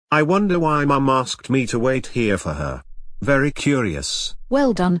I wonder why Mum asked me to wait here for her. Very curious.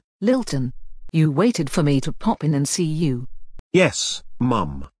 Well done, Lilton. You waited for me to pop in and see you. Yes,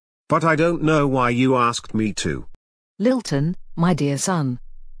 Mum. But I don't know why you asked me to. Lilton, my dear son.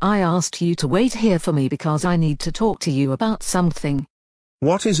 I asked you to wait here for me because I need to talk to you about something.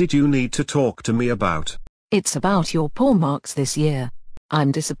 What is it you need to talk to me about? It's about your poor marks this year.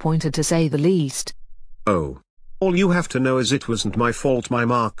 I'm disappointed to say the least. Oh. All you have to know is it wasn't my fault my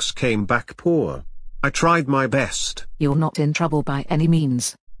marks came back poor. I tried my best. You're not in trouble by any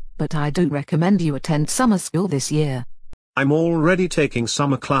means. But I do recommend you attend summer school this year. I'm already taking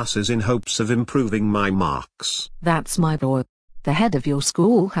summer classes in hopes of improving my marks. That's my boy. The head of your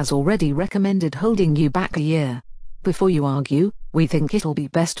school has already recommended holding you back a year. Before you argue, we think it'll be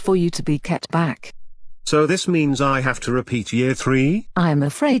best for you to be kept back. So this means I have to repeat year 3? I'm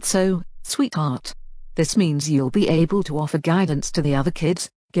afraid so, sweetheart. This means you'll be able to offer guidance to the other kids,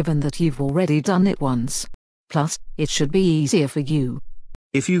 given that you've already done it once. Plus, it should be easier for you.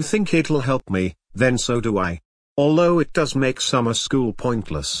 If you think it'll help me, then so do I. Although it does make summer school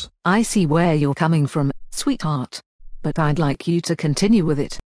pointless. I see where you're coming from, sweetheart. But I'd like you to continue with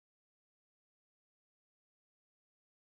it.